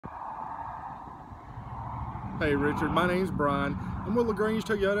Hey Richard, my name's Brian. I'm with LaGrange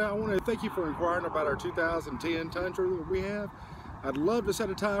Toyota. I want to thank you for inquiring about our 2010 Tundra that we have. I'd love to set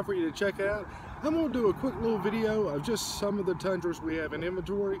a time for you to check out. I'm going to do a quick little video of just some of the Tundras we have in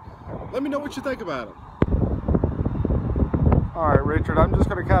inventory. Let me know what you think about them. Alright Richard, I'm just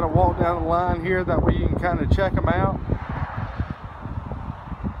going to kind of walk down the line here, that way you can kind of check them out.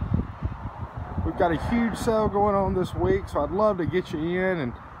 We've got a huge sale going on this week, so I'd love to get you in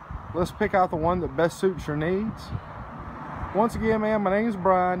and let's pick out the one that best suits your needs. Once again, man, my name is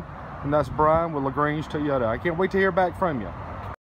Brian, and that's Brian with LaGrange Toyota. I can't wait to hear back from you.